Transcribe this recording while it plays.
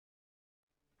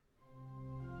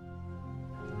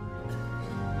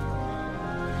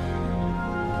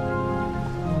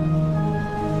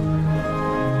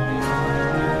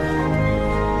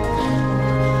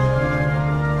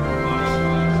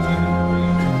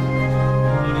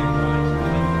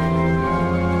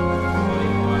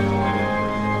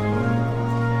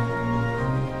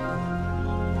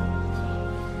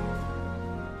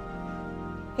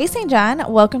Hey, St. John.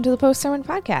 Welcome to the Post Sermon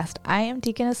Podcast. I am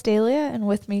Deaconess Dahlia, and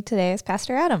with me today is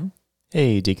Pastor Adam.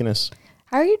 Hey, Deaconess.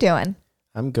 How are you doing?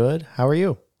 I'm good. How are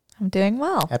you? I'm doing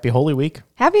well. Happy Holy Week.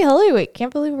 Happy Holy Week.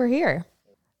 Can't believe we're here.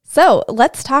 So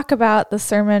let's talk about the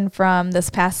sermon from this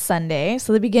past Sunday.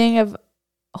 So the beginning of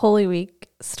Holy Week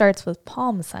starts with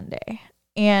Palm Sunday.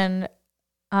 And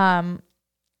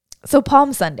so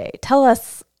Palm Sunday, tell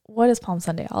us, what is Palm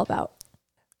Sunday all about?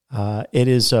 It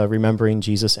is remembering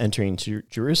Jesus entering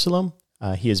Jerusalem.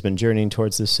 He has been journeying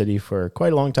towards this city for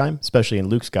quite a long time, especially in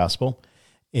Luke's gospel.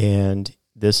 And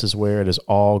this is where it is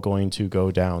all going to go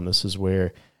down. This is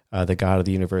where the God of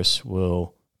the universe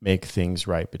will make things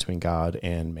right between God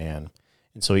and man.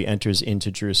 And so he enters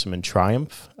into Jerusalem in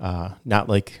triumph, not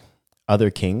like other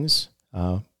kings,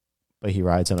 but he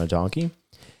rides on a donkey.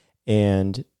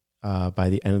 And by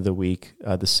the end of the week,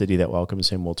 the city that welcomes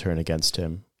him will turn against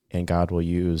him, and God will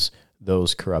use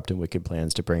those corrupt and wicked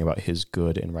plans to bring about his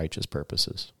good and righteous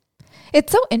purposes.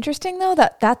 It's so interesting, though,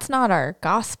 that that's not our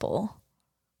gospel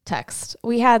text.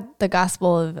 We had the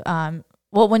gospel of,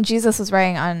 when Jesus was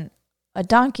riding on a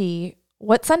donkey,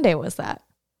 what Sunday was that?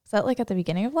 Is that like at the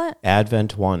beginning of Lent?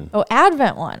 Advent 1. Oh,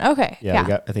 Advent 1. Okay.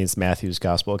 Yeah. I think it's Matthew's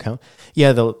gospel account.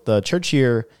 Yeah, the church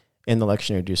here and the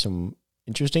lectionary do some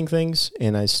interesting things,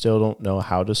 and I still don't know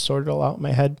how to sort it all out in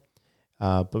my head.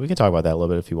 But we can talk about that a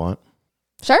little bit if you want.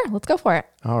 Sure, let's go for it.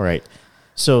 All right.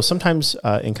 So sometimes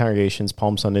in congregations,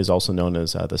 Palm Sunday is also known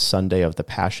as the Sunday of the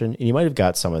Passion. And you might have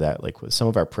got some of that, like with some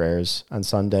of our prayers on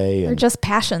Sunday. Or just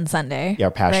Passion Sunday. Yeah,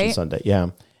 Passion right? Sunday, yeah.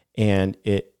 And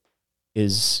it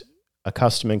is a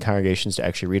custom in congregations to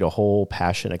actually read a whole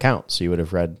Passion account. So you would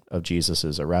have read of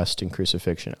Jesus' arrest and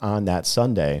crucifixion on that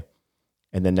Sunday.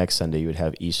 And then next Sunday you would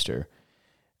have Easter.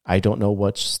 I don't know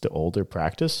what's the older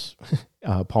practice.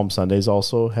 Palm Sundays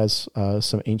also has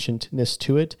some ancientness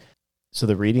to it. So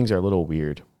the readings are a little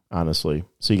weird, honestly.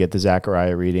 So you get the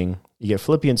Zechariah reading. You get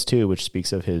Philippians 2, which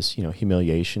speaks of his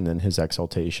humiliation and his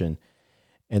exaltation.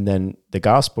 And then the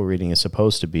gospel reading is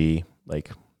supposed to be like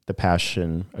the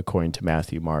Passion according to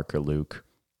Matthew, Mark, or Luke.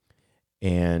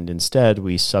 And instead,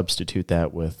 we substitute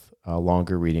that with a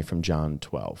longer reading from John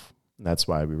 12. And that's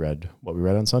why we read what we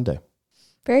read on Sunday.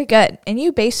 Very good. And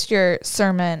you based your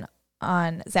sermon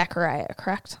on Zechariah,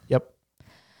 correct? Yep.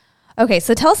 Okay,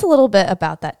 so tell us a little bit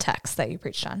about that text that you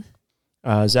preached on.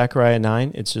 Zechariah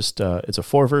 9, it's just it's a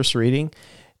 4-verse reading,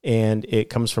 and it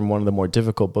comes from one of the more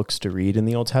difficult books to read in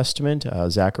the Old Testament.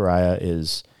 Zechariah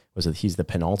he's the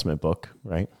penultimate book,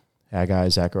 right? Haggai,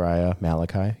 Zechariah,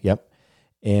 Malachi, yep.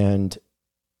 And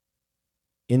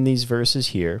in these verses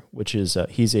here, which is,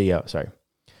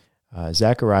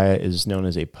 Zechariah is known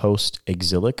as a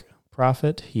post-exilic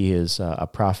prophet. He is a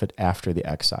prophet after the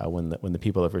exile. When the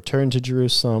people have returned to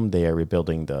Jerusalem, they are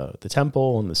rebuilding the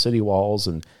temple and the city walls.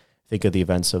 And think of the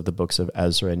events of the books of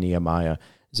Ezra and Nehemiah.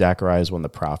 Zechariah is one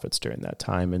of the prophets during that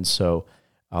time. And so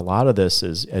a lot of this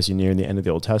is, as you near the end of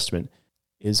the Old Testament,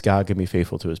 is God going to be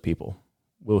faithful to his people?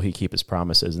 Will he keep his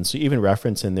promises? And so even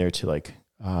reference in there to like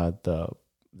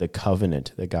the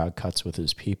covenant that God cuts with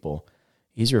his people,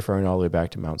 he's referring all the way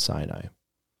back to Mount Sinai.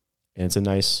 And it's a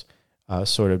nice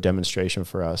sort of demonstration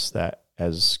for us that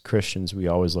as Christians, we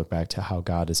always look back to how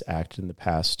God has acted in the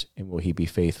past, and will he be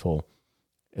faithful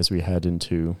as we head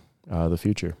into the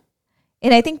future.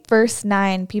 And I think verse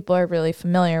 9 people are really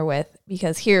familiar with,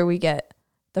 because here we get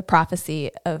the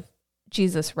prophecy of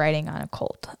Jesus riding on a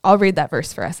colt. I'll read that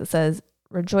verse for us. It says,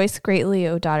 "Rejoice greatly,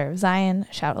 O daughter of Zion.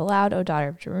 Shout aloud, O daughter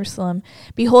of Jerusalem.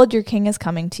 Behold, your king is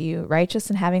coming to you. Righteous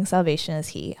and having salvation is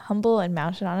he, humble and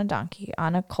mounted on a donkey,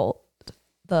 on a colt,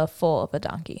 the foal of a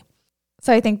donkey."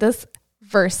 So I think this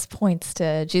verse points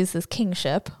to Jesus'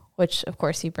 kingship, which, of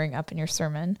course, you bring up in your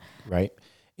sermon. Right.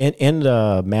 And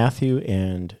Matthew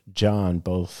and John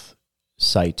both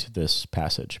cite this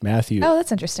passage. Oh,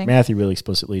 that's interesting. Matthew really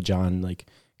explicitly, John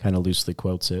kind of loosely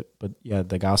quotes it. But yeah,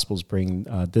 the Gospels bring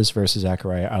this verse of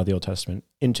Zechariah out of the Old Testament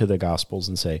into the Gospels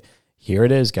and say, here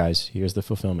it is, guys. Here's the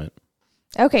fulfillment.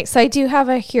 Okay, so I do have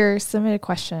a submitted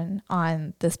question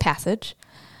on this passage.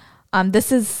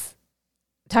 This is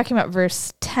talking about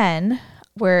verse 10,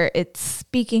 where it's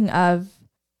speaking of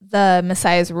the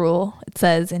Messiah's rule. It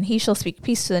says, "And he shall speak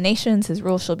peace to the nations. His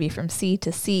rule shall be from sea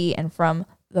to sea and from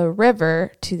the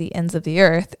river to the ends of the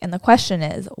earth." And the question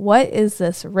is, what is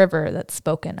this river that's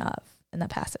spoken of in the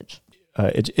passage?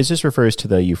 It just refers to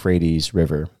the Euphrates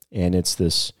River, and it's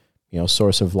this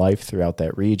source of life throughout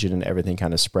that region, and everything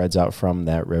kind of spreads out from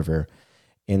that river.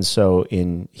 And so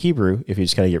in Hebrew, if you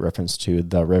just kind of get reference to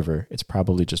the river, it's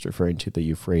probably just referring to the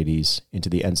Euphrates into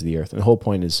the ends of the earth. And the whole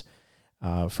point is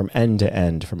from end to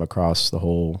end, from across the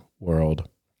whole world,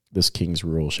 this king's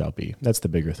rule shall be. That's the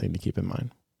bigger thing to keep in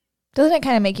mind. Doesn't it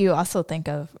kind of make you also think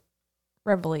of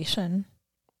Revelation?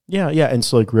 Yeah. And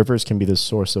so like rivers can be the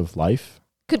source of life.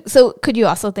 Could you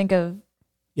also think of,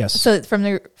 Yes. so from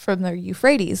the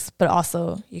Euphrates, but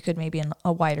also you could maybe in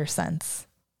a wider sense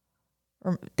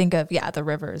or think of, the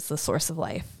river is the source of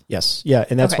life. Yes. Yeah.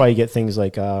 And that's Okay. why you get things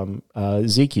like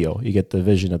Ezekiel. You get the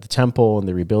vision of the temple and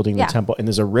the rebuilding the temple, and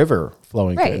there's a river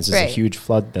flowing through. This is a huge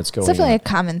flood that's going on. It's definitely a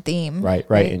common theme. Right.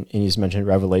 And you just mentioned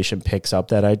Revelation picks up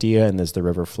that idea, and there's the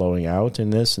river flowing out in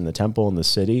this, in the temple, in the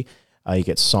city. You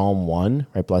get Psalm 1,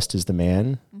 right? Blessed is the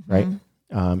man, right?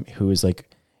 Who is like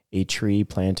a tree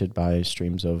planted by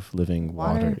streams of living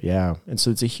water. Yeah. And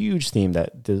so it's a huge theme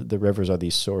that the rivers are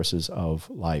these sources of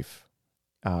life.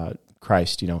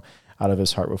 Christ, out of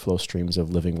his heart will flow streams of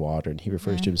living water, and he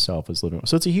refers to himself as living water.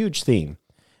 So it's a huge theme,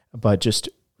 but just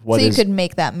what is... So you could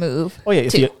make that move. Oh,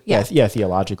 yeah.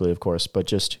 Theologically, of course, but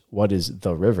just what is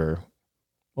the river?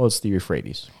 Well, it's the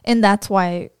Euphrates. And that's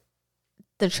why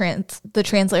the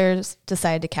translators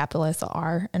decided to capitalize the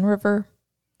R in river.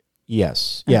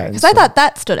 Yes. Yeah. Because I thought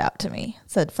that stood out to me.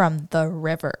 It said from the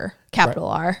river, capital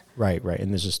R. Right.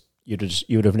 And there's just you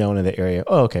would have known in the area,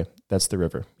 oh, okay, that's the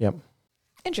river. Yep.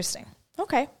 Interesting.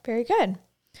 Okay, very good.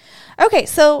 Okay,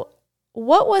 so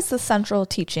what was the central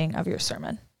teaching of your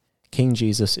sermon? King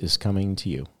Jesus is coming to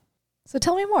you. So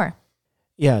tell me more.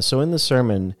 Yeah, so in the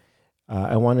sermon,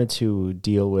 I wanted to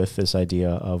deal with this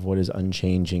idea of what is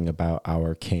unchanging about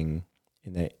our King,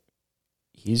 in that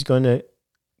he's going to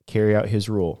carry out his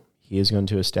rule. He is going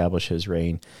to establish his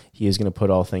reign. He is going to put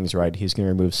all things right. He's going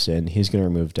to remove sin. He's going to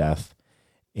remove death.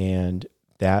 And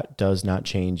that does not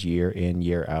change year in,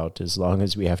 year out, as long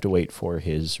as we have to wait for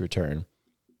his return.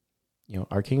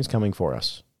 Our King is coming for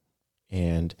us.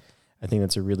 And I think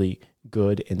that's a really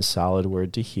good and solid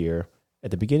word to hear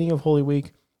at the beginning of Holy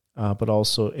Week, but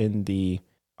also in the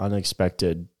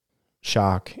unexpected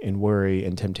shock and worry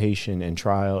and temptation and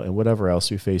trial and whatever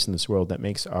else we face in this world that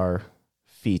makes our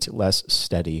feet less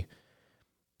steady.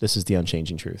 This is the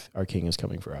unchanging truth. Our King is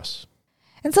coming for us.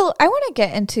 And so I want to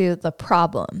get into the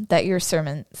problem that your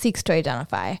sermon seeks to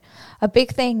identify. A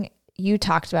big thing you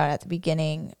talked about at the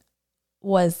beginning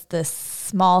was this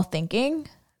small thinking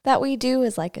that we do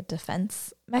as like a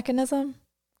defense mechanism.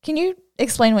 Can you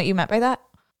explain what you meant by that?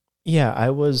 Yeah,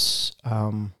 I was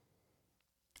trying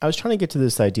to get to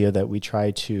this idea that we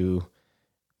try to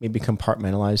maybe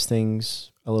compartmentalize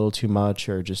things a little too much,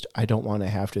 or just, I don't want to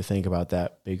have to think about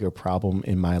that bigger problem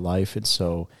in my life. And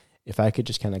so if I could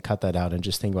just kind of cut that out and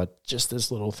just think about just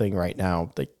this little thing right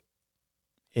now,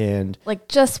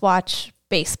 just watch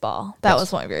baseball. That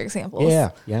was one of your examples.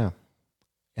 Yeah.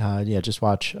 Just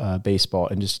watch baseball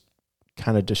and just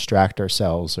kind of distract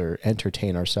ourselves or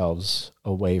entertain ourselves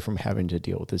away from having to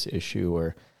deal with this issue.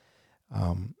 Or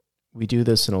we do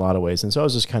this in a lot of ways. And so I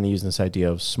was just kind of using this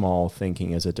idea of small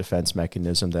thinking as a defense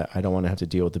mechanism, that I don't want to have to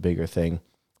deal with the bigger thing.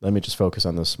 Let me just focus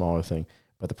on the smaller thing.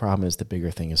 But the problem is the bigger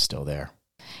thing is still there.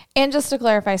 And just to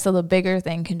clarify, so the bigger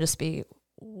thing can just be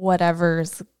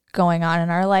whatever's going on in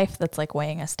our life that's like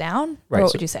weighing us down? Right.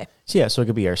 What would you say? So it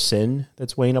could be our sin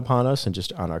that's weighing upon us and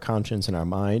just on our conscience and our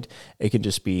mind. It can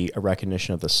just be a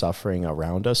recognition of the suffering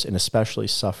around us, and especially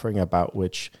suffering about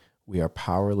which we are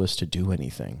powerless to do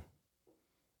anything.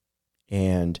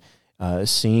 And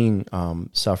seeing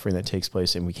suffering that takes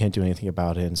place and we can't do anything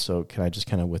about it. And so can I just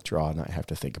kind of withdraw and not have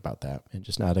to think about that and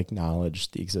just not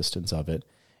acknowledge the existence of it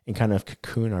and kind of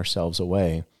cocoon ourselves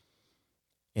away?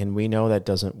 And we know that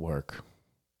doesn't work.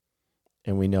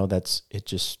 And we know at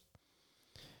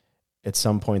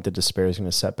some point the despair is going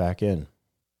to set back in.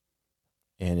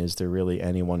 And is there really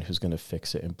anyone who's going to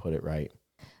fix it and put it right?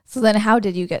 So then how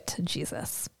did you get to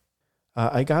Jesus?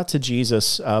 I got to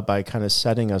Jesus by kind of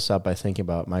setting us up by thinking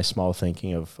about my small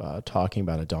thinking of talking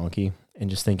about a donkey, and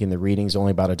just thinking the reading's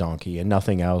only about a donkey and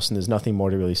nothing else, and there's nothing more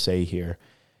to really say here.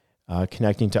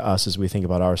 Connecting to us as we think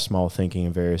about our small thinking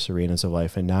in various arenas of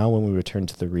life. And now when we return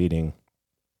to the reading,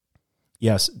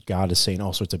 yes, God is saying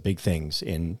all sorts of big things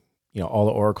in all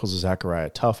the oracles of Zechariah,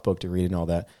 tough book to read and all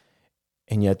that.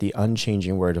 And yet the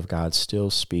unchanging word of God still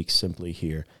speaks simply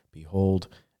here. Behold,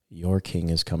 your King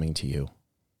is coming to you.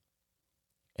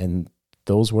 And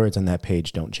those words on that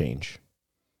page don't change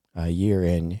year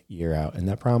in, year out. And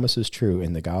that promise is true.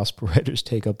 And the gospel writers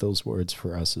take up those words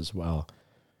for us as well.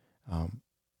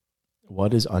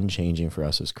 What is unchanging for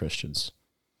us as Christians?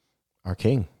 Our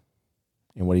King,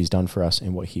 and what he's done for us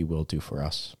and what he will do for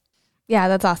us. Yeah,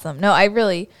 that's awesome. No,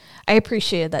 I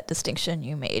appreciated that distinction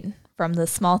you made from the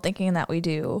small thinking that we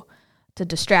do to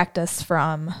distract us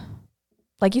from,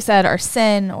 like you said, our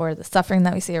sin or the suffering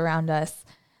that we see around us.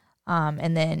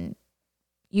 And then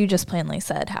you just plainly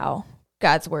said how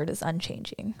God's word is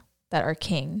unchanging, that our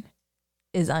King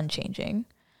is unchanging.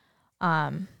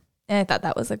 And I thought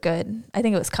that was I think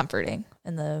it was comforting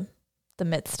in the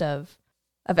midst of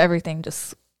everything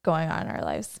just going on in our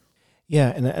lives. Yeah,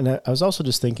 and I was also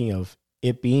just thinking of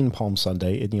it being Palm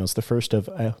Sunday. It's the first of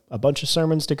a bunch of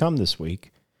sermons to come this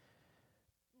week.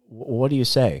 What do you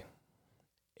say?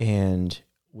 And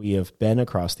we have been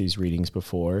across these readings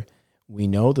before. We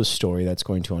know the story that's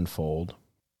going to unfold,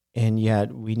 and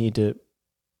yet we need to.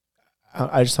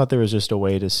 I just thought there was just a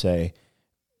way to say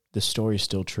the story's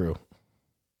still true,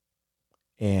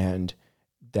 and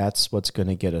that's what's going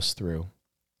to get us through.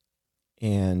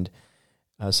 And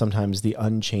sometimes the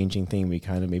unchanging thing we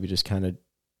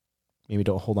maybe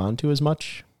don't hold on to as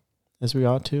much as we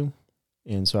ought to.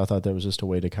 And so I thought that was just a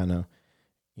way to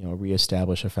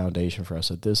reestablish a foundation for us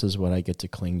that this is what I get to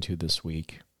cling to this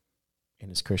week.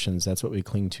 And as Christians, that's what we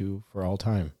cling to for all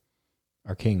time.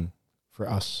 Our King, for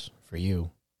us, for you,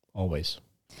 always.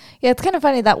 Yeah, it's kind of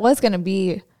funny. That was going to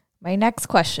be my next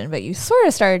question, but you sort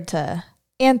of started to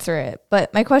answer it.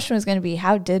 But my question was going to be,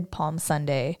 how did Palm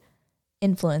Sunday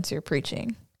influence your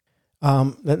preaching?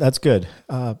 That's good.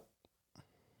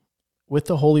 With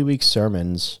the Holy Week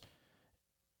sermons,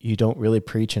 you don't really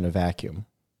preach in a vacuum.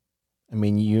 I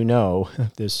mean,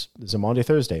 there's a Maundy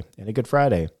Thursday and a Good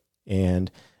Friday and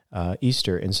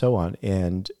Easter and so on.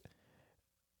 And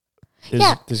there's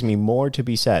going to be more to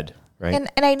be said, right? And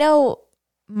I know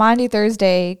Maundy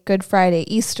Thursday, Good Friday,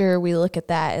 Easter, we look at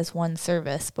that as one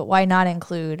service, but why not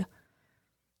include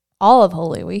all of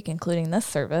Holy Week, including this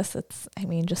service? It's,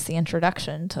 just the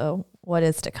introduction to what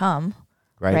is to come.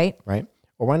 Right.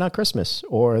 Or why not Christmas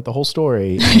or the whole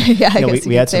story? Yeah,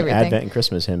 we had some everything. Advent and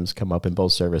Christmas hymns come up in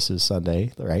both services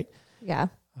Sunday, right? Yeah.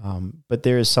 But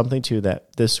there is something to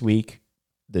that. This week,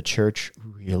 the church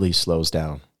really slows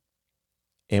down.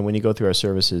 And when you go through our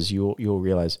services, you'll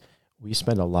realize we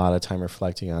spend a lot of time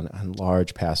reflecting on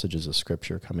large passages of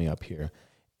Scripture coming up here.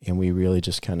 And we really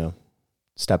just kind of,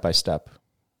 step by step,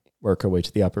 work our way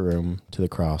to the upper room, to the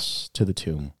cross, to the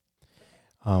tomb.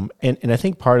 And I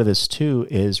think part of this, too,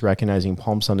 is recognizing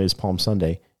Palm Sunday is Palm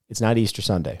Sunday. It's not Easter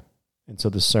Sunday. And so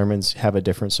the sermons have a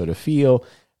different sort of feel,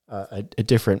 a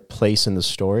different place in the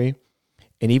story,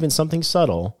 and even something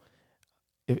subtle.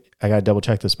 I got to double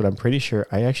check this, but I'm pretty sure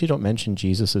I actually don't mention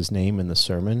Jesus' name in the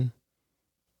sermon.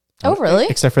 Oh, really?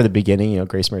 Except for the beginning,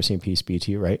 grace, mercy, and peace be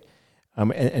to you, right?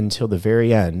 Until the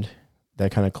very end,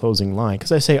 that kind of closing line.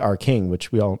 Because I say our King,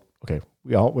 which we all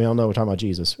know we're talking about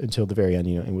Jesus, until the very end,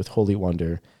 and with holy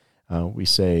wonder, we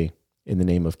say, in the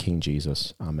name of King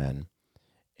Jesus, amen.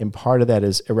 And part of that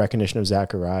is a recognition of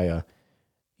Zechariah,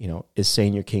 is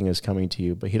saying your King is coming to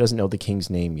you, but he doesn't know the King's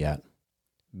name yet.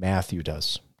 Matthew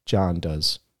does. John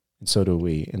does. And so do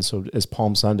we. And so as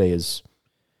Palm Sunday is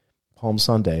Palm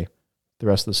Sunday, the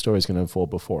rest of the story is going to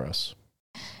unfold before us.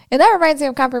 And that reminds me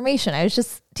of confirmation. I was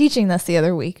just teaching this the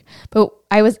other week, but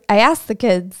I asked the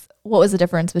kids what was the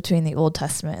difference between the Old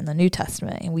Testament and the New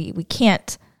Testament. And we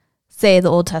can't say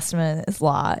the Old Testament is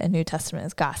law and New Testament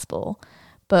is gospel,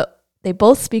 but they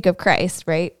both speak of Christ,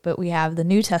 right? But we have the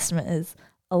New Testament is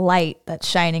a light that's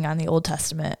shining on the Old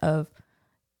Testament of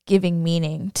giving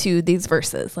meaning to these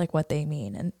verses, like what they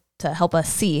mean, and to help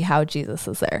us see how Jesus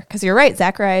is there. Because you're right,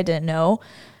 Zechariah didn't know,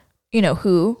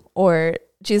 who, or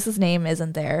Jesus' name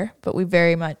isn't there, but we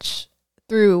very much,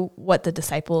 through what the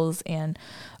disciples and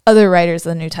other writers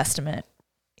of the New Testament,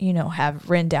 have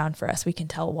written down for us, we can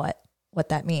tell what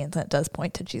that means. That does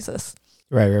point to Jesus.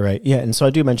 Right. Yeah, and so I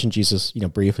do mention Jesus,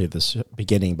 briefly at this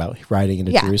beginning about riding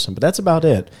into Jerusalem, but that's about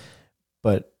it.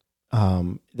 But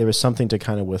there was something to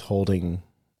kind of withholding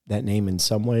that name in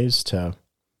some ways to,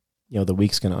 the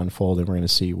week's going to unfold and we're going to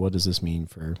see what does this mean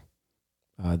for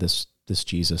this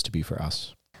Jesus to be for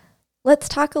us. Let's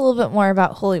talk a little bit more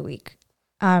about Holy Week.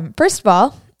 First of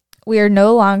all, we are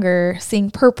no longer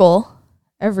seeing purple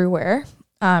everywhere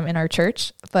in our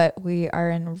church, but we are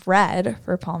in red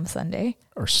for Palm Sunday.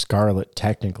 Or scarlet,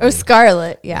 technically. Or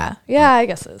scarlet, yeah. Yeah, I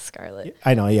guess it's scarlet.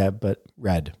 I know, yeah, but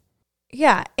red.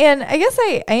 Yeah, and I guess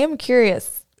I am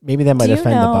curious. Maybe that might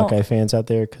offend the Buckeye fans out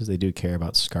there because they do care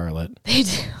about scarlet. They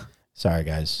do. Sorry,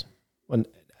 guys. Well,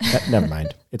 never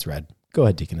mind. It's red. Go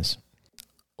ahead, Deaconess.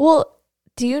 Well,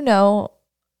 do you know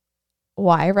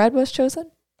why red was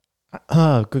chosen?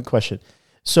 Good question.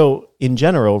 So in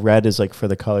general, red is like for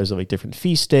the colors of like different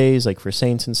feast days, like for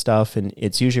saints and stuff. And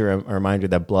it's usually a reminder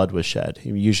that blood was shed.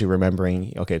 You're usually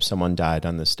remembering, okay, someone died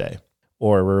on this day.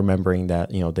 Or we're remembering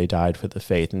that, they died for the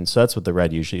faith. And so that's what the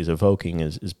red usually is evoking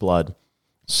is blood.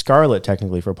 Scarlet,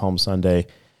 technically, for Palm Sunday,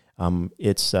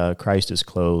 it's Christ is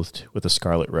clothed with a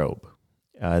scarlet robe.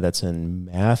 That's in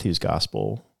Matthew's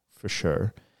gospel for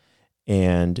sure.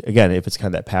 And again, if it's kind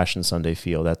of that Passion Sunday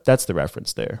feel, that's the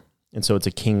reference there. And so it's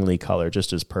a kingly color,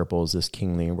 just as purple is this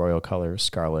kingly royal color.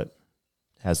 Scarlet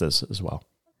has this as well.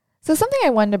 So something I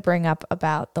wanted to bring up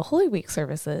about the Holy Week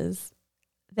services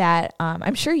that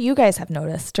I'm sure you guys have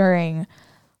noticed during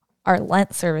our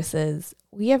Lent services,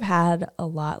 we have had a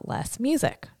lot less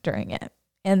music during it.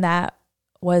 And that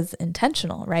was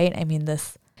intentional, right? I mean,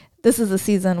 this is a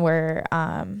season where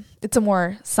it's a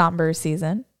more somber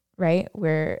season, right?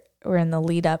 We're in the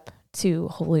lead up to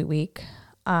Holy Week.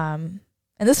 And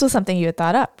this was something you had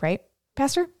thought up, right,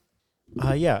 Pastor?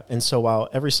 Yeah. And so while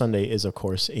every Sunday is, of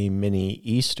course, a mini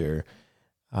Easter,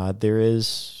 there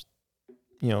is,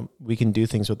 we can do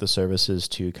things with the services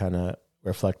to kind of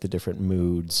reflect the different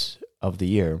moods of the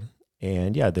year.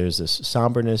 And yeah, there's this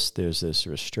somberness, there's this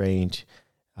restraint.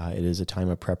 It is a time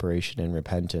of preparation and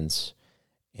repentance.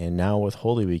 And now with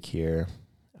Holy Week here,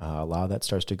 a lot of that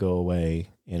starts to go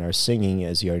away. And our singing,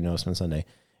 as you already noticed on Sunday,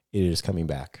 it is coming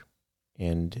back.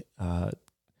 And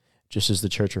just as the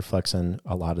church reflects on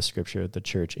a lot of scripture, the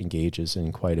church engages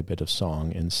in quite a bit of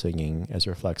song and singing as it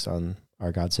reflects on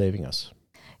our God saving us.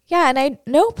 Yeah, and I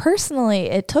know personally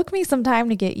it took me some time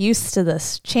to get used to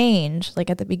this change. Like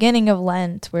at the beginning of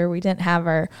Lent, where we didn't have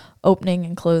our opening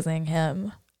and closing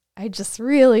hymn, I just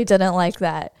really didn't like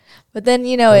that. But then,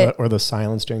 or the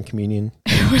silence during communion.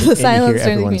 Or the silence during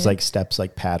everyone's communion. like steps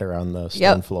like patter on the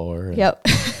stone floor. And Yep.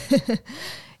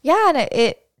 Yeah, and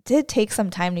it did take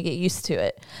some time to get used to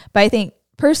it. But I think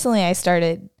personally I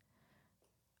started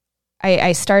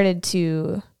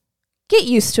to get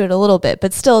used to it a little bit,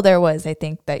 but still there was, I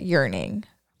think, that yearning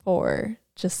for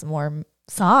just more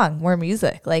song, more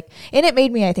music. And it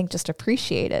made me, I think, just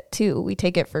appreciate it too. We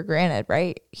take it for granted,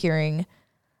 right? Hearing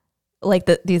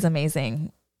these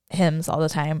amazing hymns all the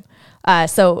time.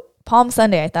 So Palm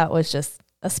Sunday, I thought, was just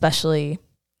especially,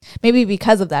 maybe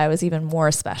because of that, it was even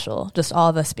more special. Just all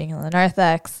of us being in the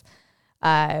narthex.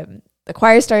 The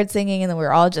choir started singing, and then we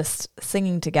were all just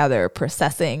singing together,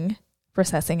 processing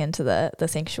into the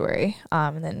sanctuary.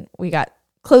 And then we got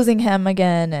closing hymn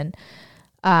again,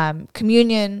 and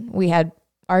communion. We had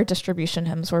our distribution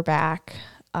hymns were back.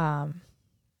 Trying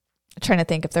to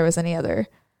think if there was any other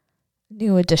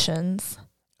new additions.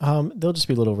 There'll just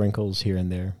be little wrinkles here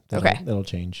and there. That'll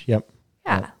change. Yep.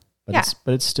 Yeah.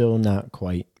 But it's still not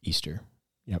quite Easter.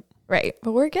 Yep. Right.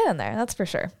 But we're getting there. That's for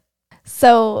sure.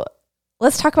 So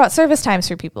let's talk about service times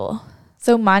for people.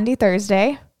 So Maundy,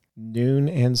 Thursday. Noon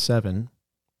and 7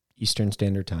 Eastern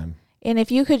Standard Time. And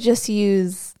if you could just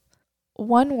use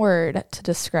one word to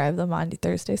describe the Maundy,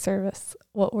 Thursday service,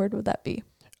 what word would that be?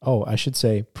 Oh, I should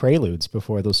say preludes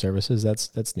before those services.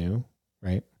 That's new,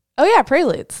 right? Oh, yeah,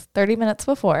 preludes. 30 minutes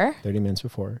before. 30 minutes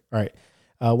before. All right.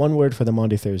 One word for the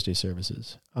Maundy, Thursday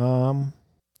services. You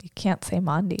can't say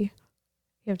Maundy.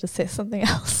 You have to say something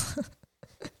else.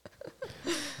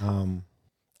 I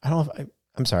don't know if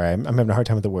I'm sorry. I'm having a hard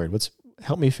time with the word.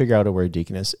 Help me figure out a word,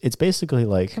 Deaconess. It's basically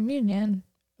like communion.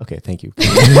 Okay, thank you.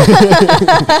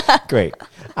 Great.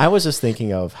 I was just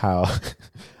thinking of how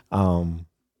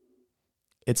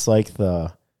it's like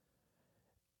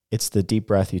it's the deep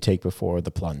breath you take before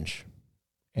the plunge.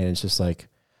 And it's just like,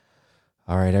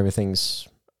 all right, it's going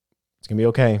to be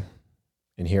okay.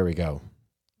 And here we go.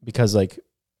 Because like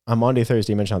on Maundy,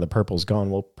 Thursday, you mentioned how the purple's gone.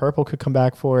 Well, purple could come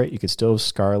back for it. You could still have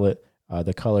scarlet.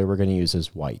 The color we're going to use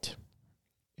is white.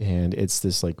 And it's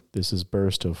this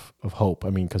burst of hope. I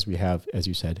mean, because we have, as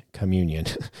you said, communion.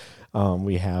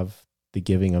 We have the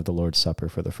giving of the Lord's Supper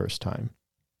for the first time.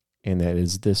 And that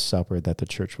is this supper that the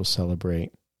church will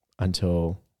celebrate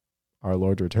until our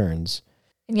Lord returns.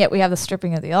 And yet we have the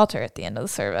stripping of the altar at the end of the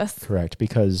service. Correct,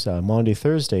 because Maundy,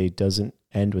 Thursday doesn't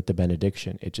end with the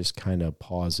benediction. It just kind of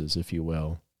pauses, if you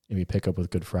will. And we pick up with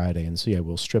Good Friday. And so, yeah,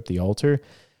 we'll strip the altar.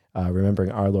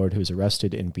 Remembering our Lord who was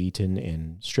arrested and beaten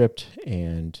and stripped,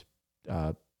 and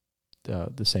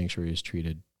the sanctuary is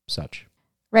treated such.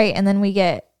 Right, and then we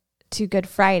get to Good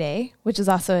Friday, which is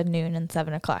also a noon and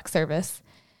 7 o'clock service.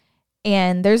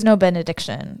 And there's no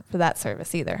benediction for that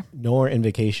service either. Nor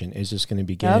invocation. It's just going to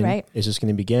begin. Oh, right. It's just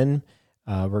going to begin.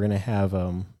 We're going to have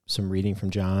some reading from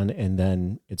John, and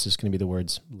then it's just going to be the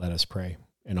words, "Let us pray,"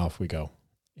 and off we go.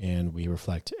 And we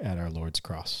reflect at our Lord's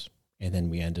cross. And then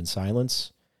we end in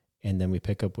silence. And then we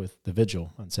pick up with the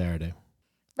vigil on Saturday.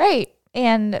 Right.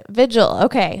 And vigil.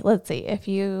 Okay. Let's see.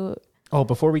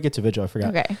 Before we get to vigil, I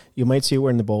forgot. Okay. You might see a word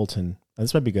in the bulletin.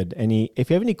 This might be good. If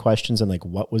you have any questions on like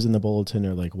what was in the bulletin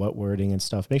or like what wording and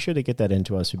stuff, make sure to get that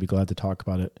into us. We'd be glad to talk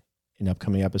about it in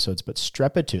upcoming episodes. But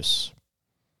strepitus,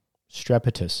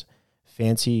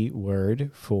 fancy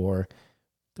word for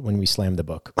when we slam the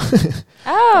book.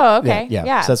 Oh, okay.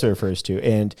 Yeah. So that's what it refers to.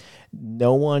 And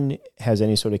no one has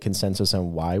any sort of consensus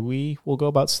on why we will go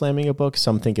about slamming a book.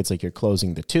 Some think it's like you're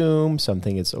closing the tomb. Some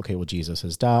think it's, okay, well, Jesus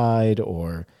has died,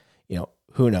 or,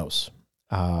 who knows?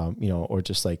 Or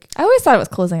just like, I always thought it was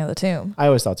closing of the tomb. I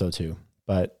always thought so too.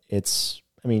 But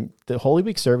the Holy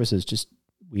Week service is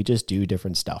we just do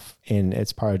different stuff. And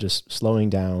it's part of just slowing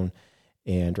down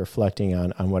and reflecting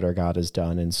on what our God has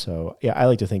done. And so, I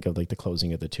like to think of like the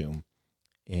closing of the tomb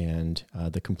and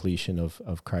the completion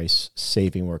of Christ's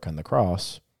saving work on the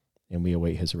cross, and we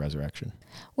await his resurrection.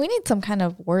 We need some kind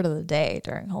of word of the day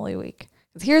during Holy Week.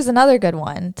 Because here's another good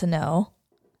one to know.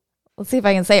 Let's see if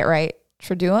I can say it right.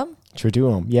 Triduum?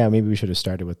 Triduum. Yeah, maybe we should have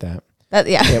started with that.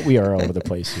 Yeah, we are all over the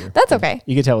place here. That's okay.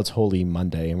 You can tell it's Holy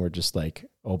Monday, and we're just like,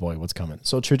 oh boy, what's coming?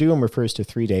 So Triduum refers to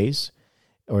 3 days,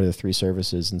 or the 3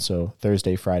 services. And so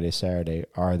Thursday, Friday, Saturday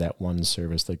are that one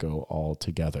service that go all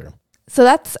together. So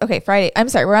that's, okay, Friday. I'm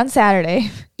sorry, we're on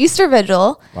Saturday. Easter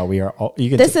Vigil. Well, we are all,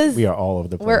 we are all over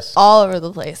the place. We're all over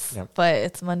the place, Yep. But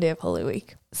it's Monday of Holy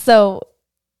Week. So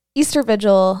Easter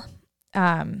Vigil,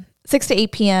 6 to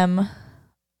 8 p.m.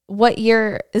 What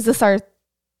year, is this our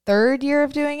 3rd year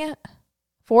of doing it?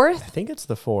 4th? I think it's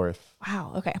the 4th.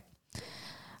 Wow, okay.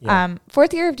 Yeah.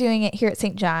 4th year of doing it here at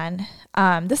St. John.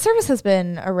 This service has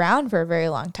been around for a very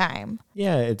long time.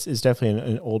 Yeah, it's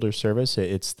definitely an older service.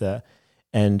 It's the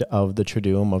end of the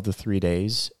Triduum of the 3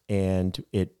 days, and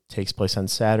it takes place on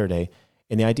Saturday.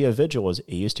 And the idea of vigil is,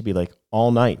 it used to be like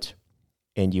all night,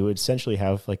 and you would essentially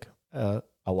have like a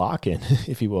lock-in,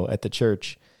 if you will, at the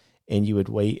church, and you would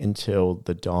wait until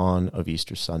the dawn of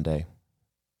Easter Sunday,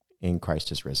 and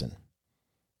Christ is risen.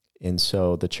 And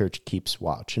so the church keeps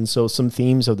watch. And so some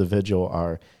themes of the vigil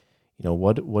are,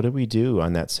 what do we do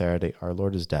on that Saturday? Our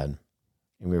Lord is dead.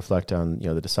 And we reflect on,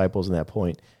 the disciples in that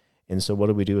point. And so what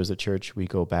do we do as a church? We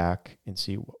go back and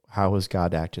see, how has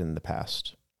God acted in the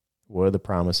past? What are the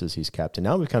promises he's kept? And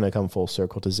now we've kind of come full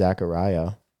circle to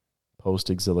Zechariah,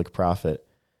 post-exilic prophet.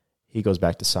 He goes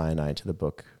back to Sinai, to the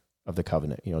book of the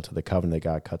covenant, to the covenant that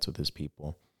God cuts with his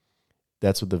people.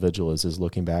 That's what the vigil is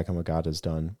looking back on what God has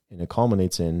done. And it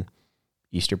culminates in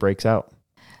Easter breaks out.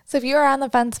 So if you are on the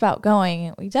fence about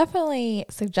going, we definitely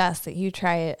suggest that you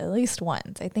try it at least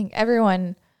once. I think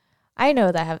everyone I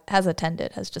know that has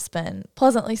attended has just been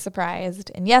pleasantly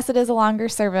surprised. And yes, it is a longer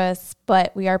service,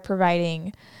 but we are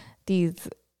providing these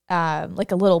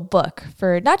like a little book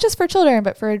for not just for children,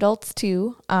 but for adults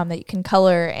too, that you can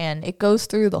color, and it goes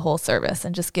through the whole service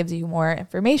and just gives you more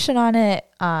information on it.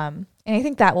 And I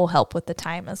think that will help with the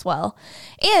time as well.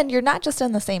 And you're not just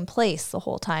in the same place the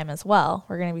whole time as well.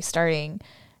 We're going to be starting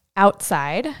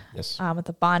outside Yes. With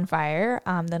the bonfire.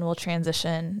 Then we'll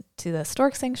transition to the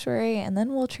stork sanctuary, and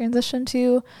then we'll transition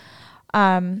to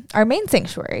our main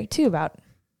sanctuary too, about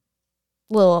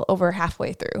a little over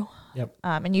halfway through. Yep.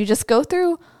 And you just go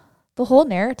through the whole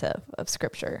narrative of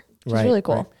Scripture, which is really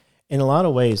cool. Right. In a lot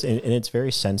of ways, and it's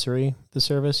very sensory, the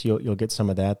service. You'll get some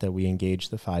of that we engage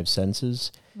the 5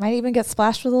 senses. Might even get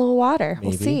splashed with a little water. Maybe.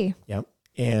 We'll see. Yep.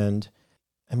 And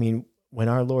when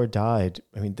our Lord died,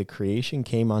 the creation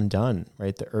came undone,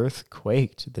 right? The earth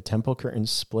quaked, the temple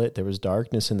curtains split, there was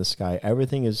darkness in the sky,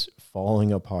 everything is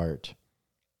falling apart.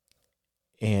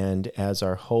 And as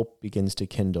our hope begins to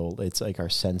kindle, it's like our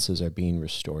senses are being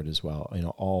restored as well.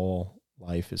 All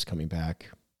life is coming back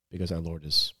because our Lord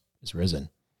is risen.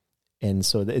 And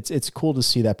so it's cool to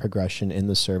see that progression in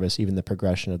the service. Even the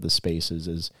progression of the spaces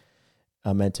is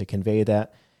meant to convey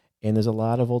that. And there's a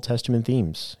lot of Old Testament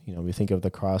themes. We think of the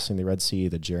crossing the Red Sea,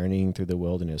 the journeying through the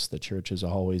wilderness. The church has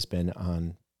always been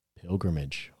on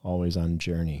pilgrimage, always on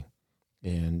journey.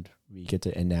 And we get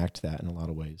to enact that in a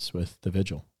lot of ways with the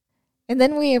vigil. And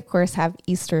then we, of course, have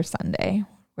Easter Sunday,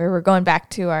 where we're going back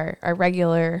to our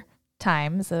regular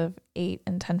times of 8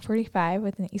 and 10:45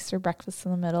 with an Easter breakfast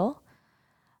in the middle.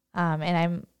 And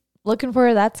I'm looking forward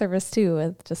to that service too,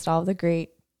 with just all the great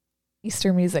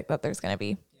Easter music that there's going to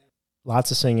be. Lots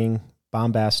of singing,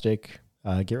 bombastic.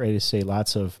 Get ready to say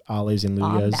lots of alleys and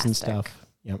luyas and stuff.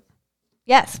 Yep.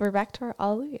 Yes, we're back to our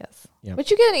alleluias. Yep. But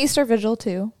you get an Easter vigil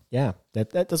too. Yeah,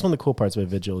 that's one of the cool parts of a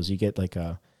vigil is you get like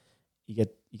you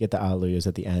get the alleluias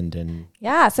at the end. And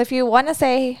yeah, so if you want to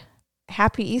say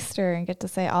Happy Easter and get to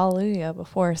say Alleluia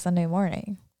before Sunday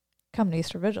morning, come to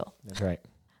Easter Vigil. That's right.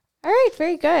 All right,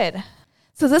 very good.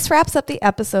 So this wraps up the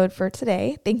episode for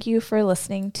today. Thank you for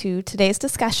listening to today's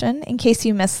discussion. In case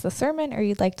you missed the sermon or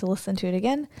you'd like to listen to it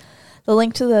again, the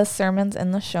link to the sermon's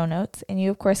in the show notes, and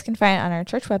you, of course, can find it on our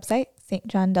church website,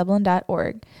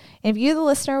 stjohndublin.org. And if you, the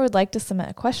listener, would like to submit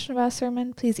a question about a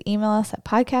sermon, please email us at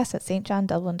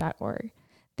podcast@stjohndublin.org.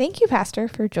 Thank you, Pastor,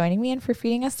 for joining me and for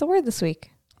feeding us the word this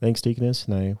week. Thanks, Deaconess,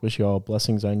 and I wish you all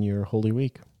blessings on your Holy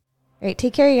Week. All right,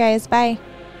 take care, you guys. Bye.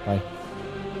 Bye.